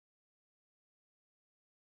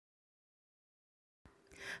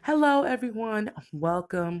Hello, everyone.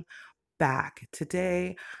 Welcome back.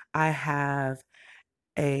 Today, I have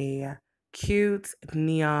a cute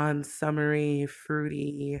neon summery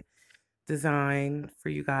fruity design for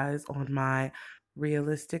you guys on my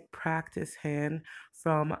realistic practice hand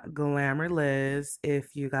from Glamerliz.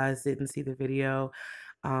 If you guys didn't see the video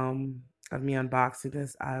of me unboxing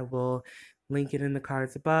this, I will link it in the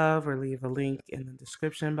cards above or leave a link in the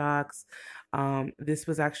description box. This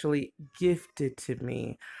was actually gifted to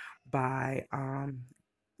me by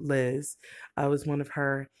Liz. It was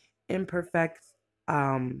imperfect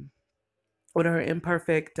um, one of her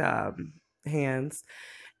imperfect hands,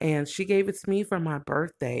 and she gave it to me for my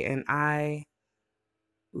birthday, and I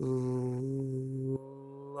love,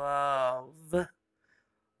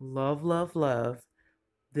 love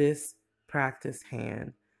this practice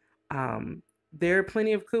hand. There are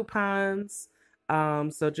plenty of coupons,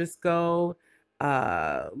 so just go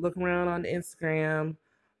look around on Instagram,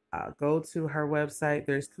 go to her website.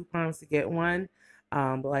 There's coupons to get one,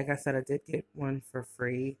 but like I said, I did get one for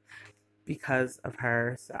free because of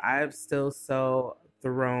her. So I'm still so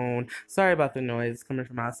thrown. Sorry about the noise coming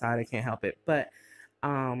from outside. I can't help it. But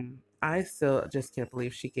I still just can't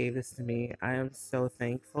believe she gave this to me. I am so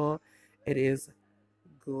thankful. It is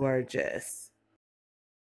gorgeous.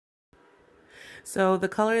 So the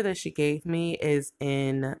color that she gave me is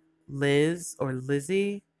in Liz or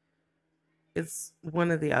Lizzie. It's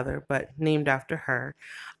one or the other, but named after her.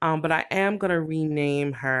 But I am gonna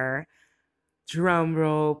rename her. Drum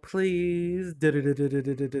roll, please.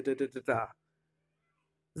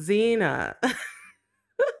 Xena.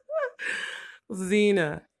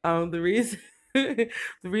 Xena. The reason the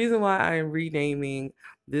reason why I am renaming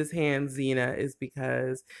this hand Xena is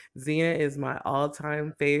because Xena is my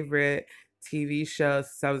all-time favorite TV show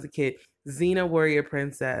since I was a kid. Xena Warrior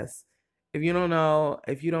Princess. If you don't know,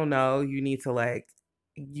 you need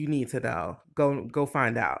to know. Go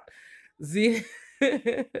find out. Xena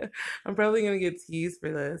I'm probably gonna get teased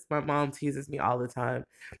for this. My mom teases me all the time.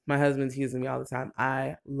 My husband teases me all the time.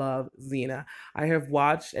 I love Xena. I have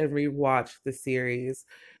watched and rewatched the series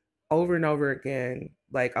over and over again,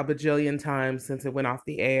 like a bajillion times since it went off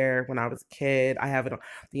the air when I was a kid. I have it on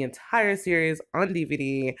the entire series on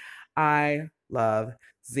DVD. I love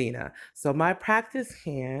Xena. So my practice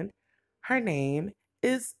hand, her name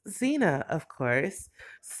is Xena, of course.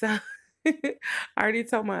 So I already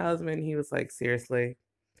told my husband, he was like, seriously,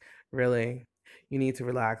 really? You need to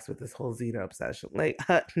relax with this whole Xena obsession. Like,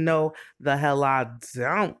 no, the hell I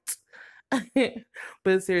don't.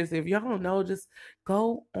 But seriously, if y'all don't know, just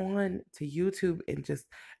go on to YouTube and just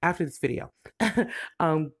after this video,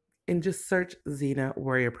 um, and just search Xena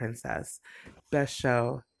Warrior Princess. Best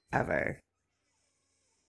show ever.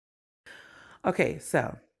 Okay,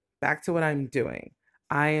 so back to what I'm doing.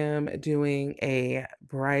 I am doing a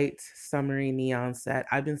bright summery neon set.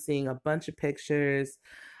 I've been seeing a bunch of pictures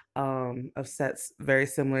of sets very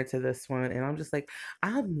similar to this one, and I'm just like,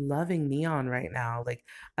 I'm loving neon right now. Like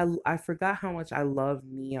I forgot how much I love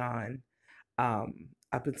neon up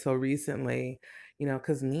until recently,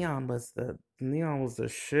 because neon was the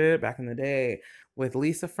shit back in the day with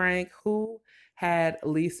Lisa Frank. Who had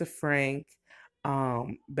Lisa Frank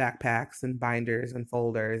backpacks and binders and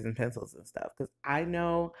folders and pencils and stuff? Because I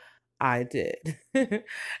know I did.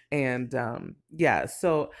 And yeah,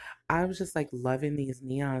 so I was just like loving these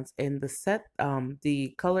neons. And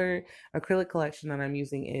the color acrylic collection that I'm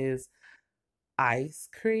using is Ice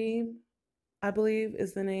Cream, I believe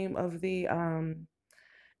is the name of the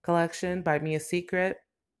collection by Mia Secret.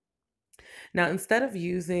 Now, instead of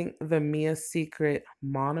using the Mia Secret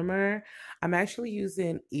monomer, I'm actually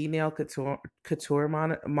using Couture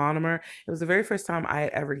monomer. It was the very first time I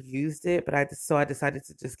had ever used it, but I decided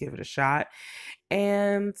to just give it a shot,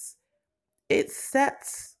 and it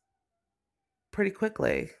sets pretty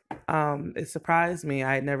quickly. It surprised me.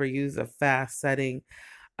 I had never used a fast setting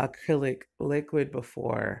acrylic liquid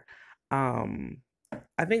before. Um,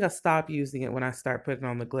 I think I stopped using it when I started putting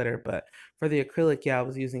on the glitter, but for the acrylic, yeah, I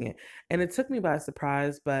was using it. And it took me by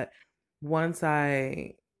surprise, but once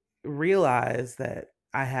I realized that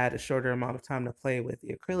I had a shorter amount of time to play with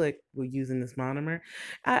the acrylic with using this monomer,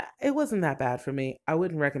 it wasn't that bad for me. I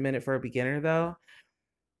wouldn't recommend it for a beginner though.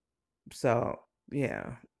 So,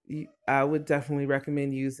 yeah, I would definitely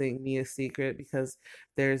recommend using Mia Secret because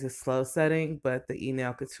there's a slow setting, but the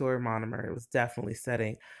E-Nail Couture monomer was definitely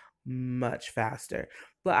setting much faster.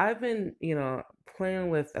 But I've been,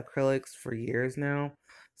 playing with acrylics for years now.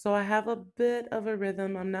 So I have a bit of a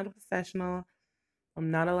rhythm. I'm not a professional.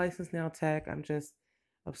 I'm not a licensed nail tech. I'm just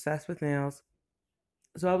obsessed with nails.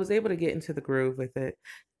 So I was able to get into the groove with it.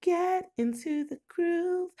 Get into the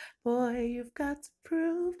groove, boy, you've got to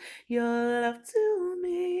prove your love to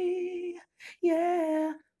me.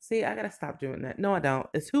 Yeah. See, I gotta stop doing that. No, I don't.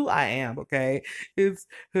 It's who I am, okay? It's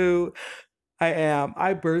who I am.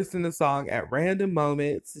 I burst into song at random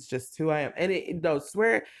moments. It's just who I am. And no,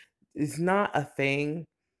 swear, it's not a thing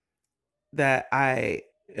that I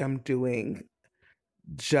am doing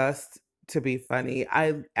just to be funny.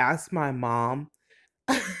 I asked my mom.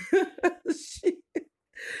 she,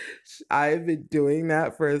 I've been doing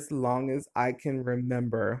that for as long as I can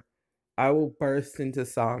remember. I will burst into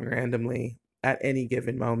song randomly at any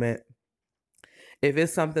given moment. If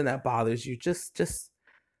it's something that bothers you, just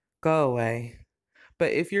go away.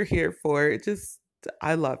 But if you're here for it, just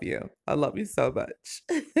I love you. I love you so much.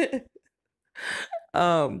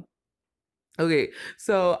 um okay,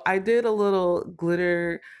 so I did a little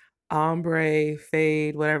glitter ombre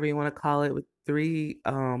fade, whatever you want to call it, with three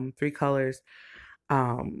colors.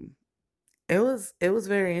 Um it was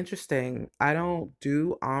very interesting. I don't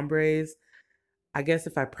do ombres. I guess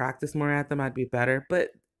if I practice more at them, I'd be better. But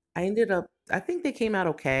I think they came out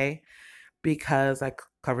okay because I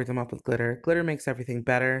covered them up with glitter. Glitter makes everything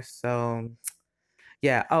better. So,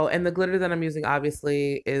 yeah. Oh, and the glitter that I'm using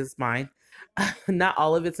obviously is mine. Not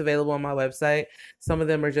all of it's available on my website. Some of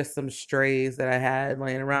them are just some strays that I had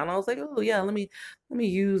laying around. I was like, oh yeah, let me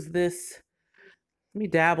use this. Let me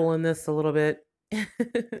dabble in this a little bit.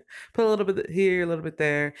 Put a little bit here, a little bit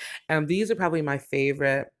there. These are probably my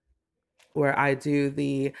favorite, where I do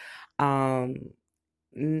the um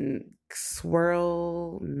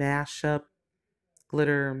swirl mashup,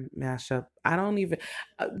 glitter mashup. I don't even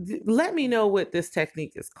let me know what this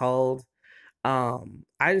technique is called.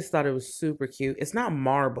 I just thought it was super cute. It's not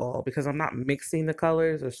marble because I'm not mixing the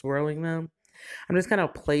colors or swirling them. I'm just kind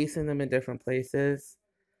of placing them in different places.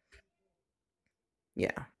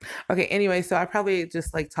 Yeah. Okay, anyway, so I probably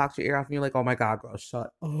just like talked your ear off and you're like, oh my God, girl, shut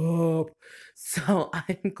up. So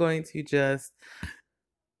I'm going to just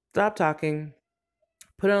stop talking,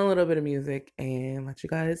 put on a little bit of music, and let you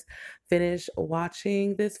guys finish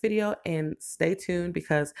watching this video, and stay tuned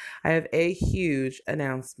because I have a huge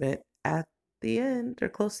announcement at the end or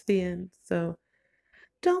close to the end. So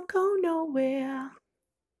don't go nowhere.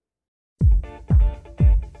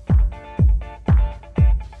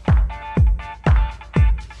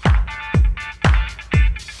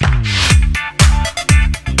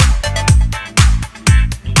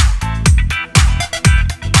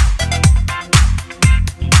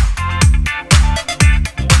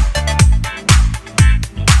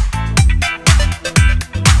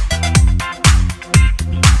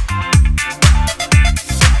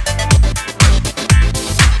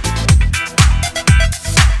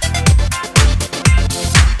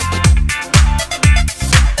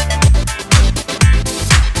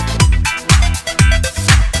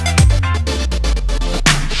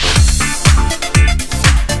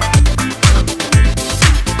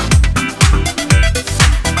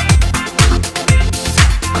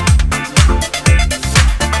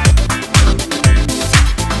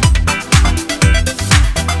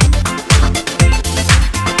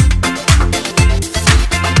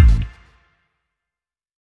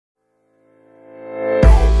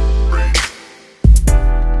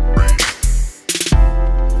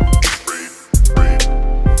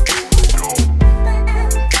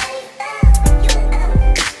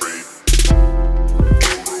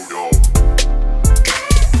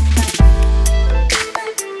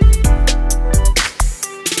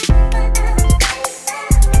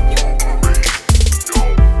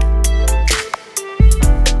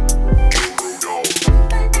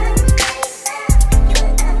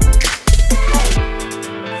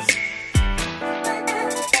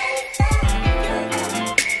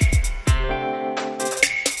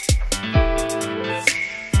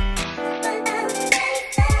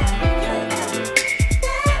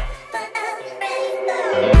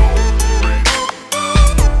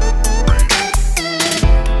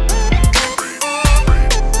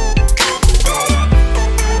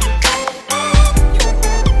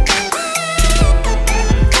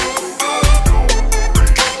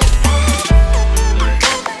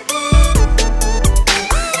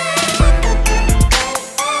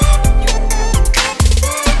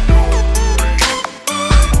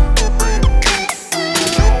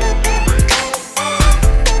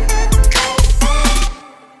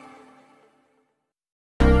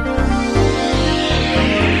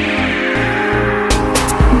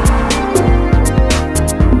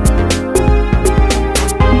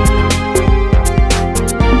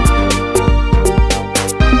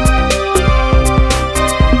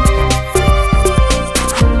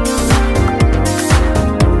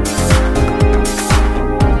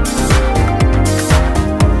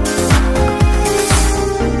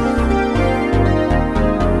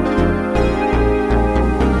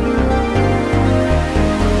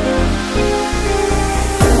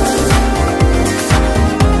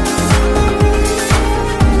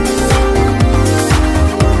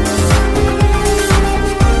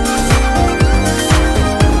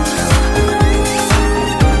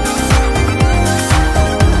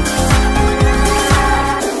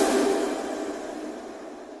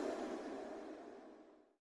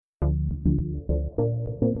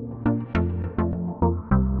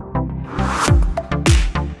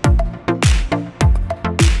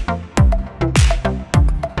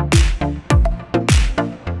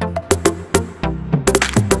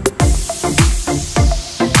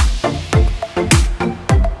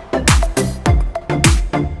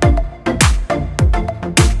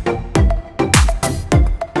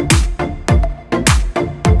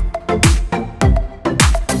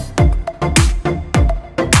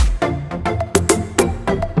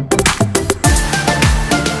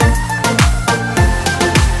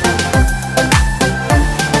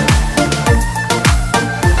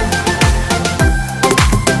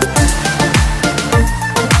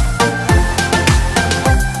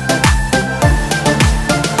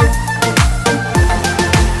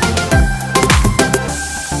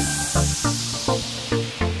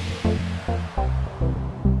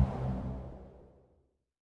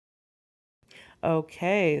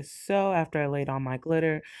 Okay, so after I laid on my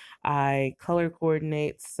glitter, I color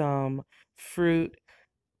coordinate some fruit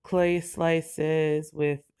clay slices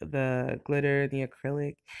with the glitter and the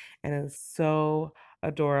acrylic, and it's so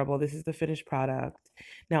adorable. This is the finished product.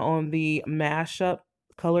 Now on the mashup,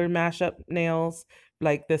 color mashup nails,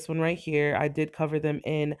 like this one right here, I did cover them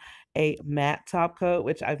in a matte top coat,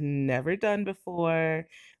 which I've never done before.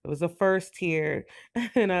 It was a first here.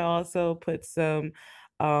 And I also put some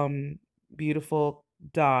beautiful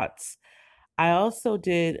dots. I also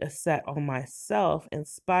did a set on myself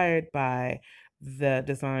inspired by the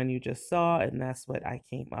design you just saw, and that's what I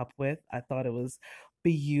came up with. I thought it was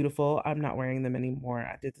beautiful. I'm not wearing them anymore.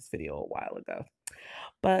 I did this video a while ago.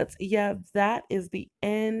 But yeah, that is the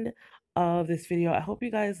end of this video. I hope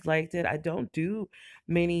you guys liked it. I don't do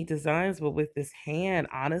many designs, but with this hand,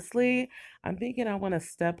 honestly, I'm thinking I want to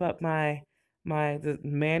step up the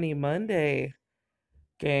Manny Monday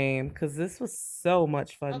game because this was so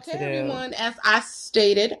much fun Okay, to do. everyone, as I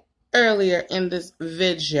stated earlier in this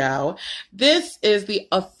video, this is the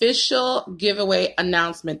official giveaway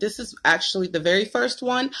announcement. This is actually the very first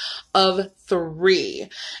one of 3.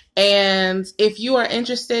 And if you are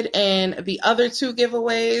interested in the other 2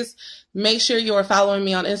 giveaways, make sure you are following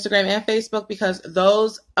me on Instagram and Facebook because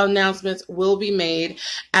those announcements will be made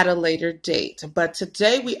at a later date. But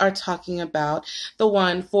today we are talking about the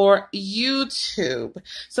one for YouTube.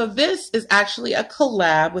 So this is actually a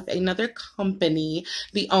collab with another company.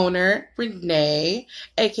 The owner, Renee,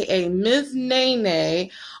 aka Ms. Nene,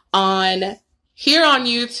 on here on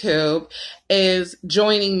YouTube is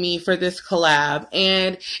joining me for this collab,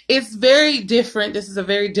 and it's very different. This is a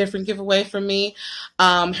very different giveaway for me.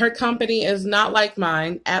 Her company is not like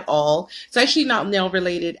mine at all. It's actually not nail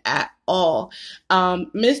related at all.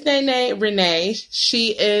 Miss Nene Renee,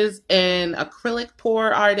 she is an acrylic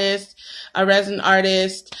pour artist, a resin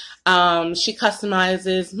artist. She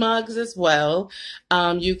customizes mugs as well.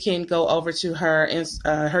 You can go over to her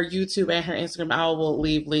YouTube and her Instagram. I will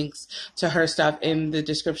leave links to her stuff in the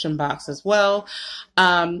description box as well.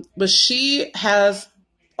 But she has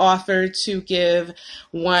offered to give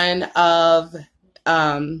one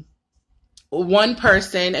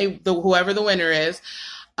person, whoever the winner is,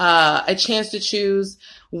 a chance to choose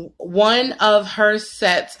one of her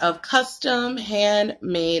sets of custom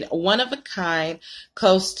handmade one-of-a-kind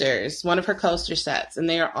coasters, one of her coaster sets, and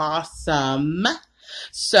they are awesome.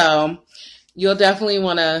 So you'll definitely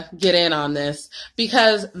want to get in on this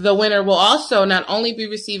because the winner will also not only be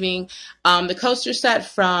receiving the coaster set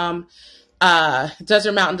from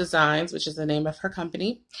Desert Mountain Designs, which is the name of her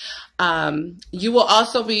company. You will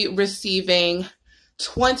also be receiving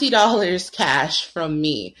 $20 cash from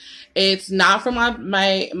me. It's not from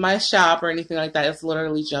my shop or anything like that. It's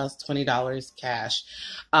literally just $20 cash.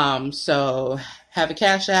 So have a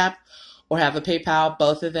Cash App or have a PayPal.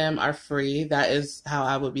 Both of them are free. That is how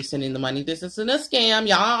I would be sending the money. This isn't a scam.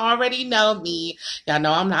 Y'all already know me. Y'all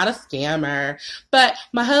know I'm not a scammer. But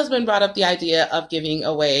my husband brought up the idea of giving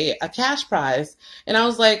away a cash prize. And I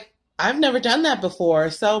was like, I've never done that before.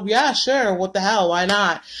 So yeah, sure. What the hell? Why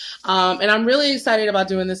not? And I'm really excited about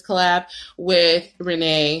doing this collab with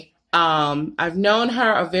Renee. I've known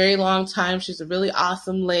her a very long time. She's a really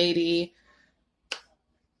awesome lady.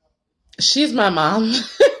 She's my mom.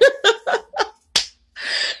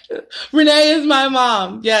 Renee is my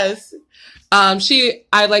mom. Yes.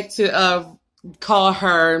 I like to call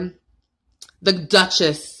her the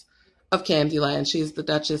Duchess of Candyland. She's the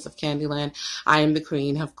Duchess of Candyland. I am the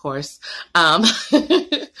queen, of course. But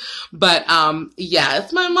yeah,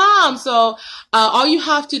 it's my mom. So all you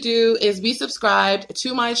have to do is be subscribed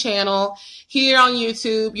to my channel here on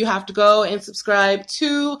YouTube. You have to go and subscribe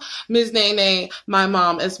to Ms. Nene, my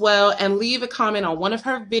mom, as well, and leave a comment on one of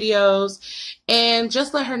her videos and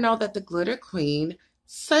just let her know that the Glitter Queen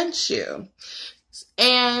sent you.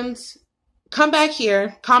 And come back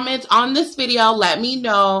here, comment on this video, let me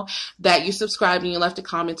know that you subscribed and you left a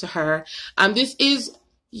comment to her. This is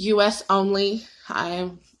US only.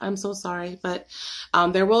 I'm so sorry, but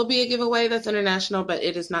there will be a giveaway that's international, but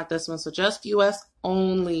it is not this one, so just US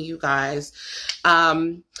only, you guys.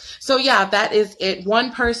 So yeah, that is it.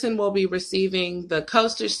 One person will be receiving the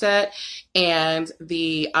coaster set and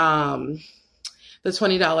the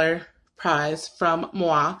 $20 prize from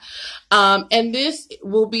moi. And this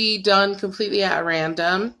will be done completely at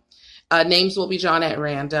random. Names will be drawn at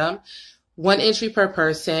random. 1 entry per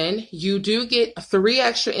person. You do get 3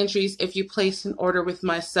 extra entries if you place an order with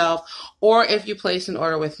myself or if you place an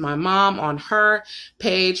order with my mom on her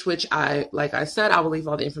page, which like I said, I will leave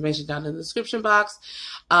all the information down in the description box.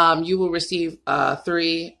 You will receive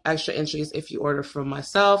 3 extra entries if you order from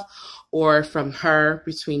myself or from her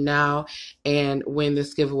between now and when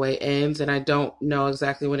this giveaway ends. And I don't know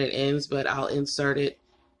exactly when it ends, but I'll insert it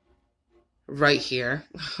right here.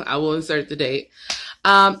 I will insert the date.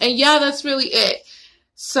 And yeah, that's really it.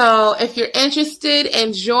 So if you're interested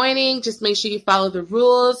in joining, just make sure you follow the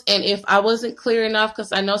rules. And if I wasn't clear enough,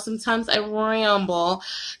 because I know sometimes I ramble,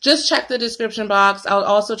 just check the description box. I'll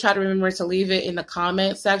also try to remember to leave it in the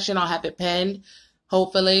comment section. I'll have it pinned,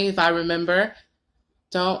 hopefully, if I remember.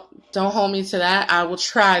 Don't hold me to that. I will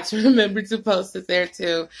try to remember to post it there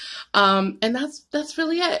too. And that's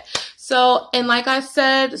really it. So, and like I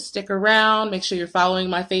said, stick around. Make sure you're following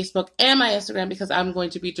my Facebook and my Instagram because I'm going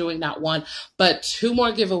to be doing not one, but 2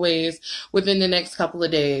 more giveaways within the next couple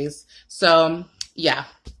of days. So, yeah.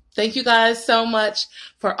 Thank you guys so much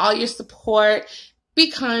for all your support.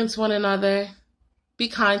 Be kind to one another. Be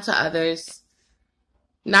kind to others.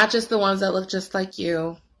 Not just the ones that look just like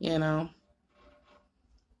you, you know.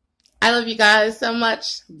 I love you guys so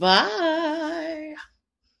much. Bye.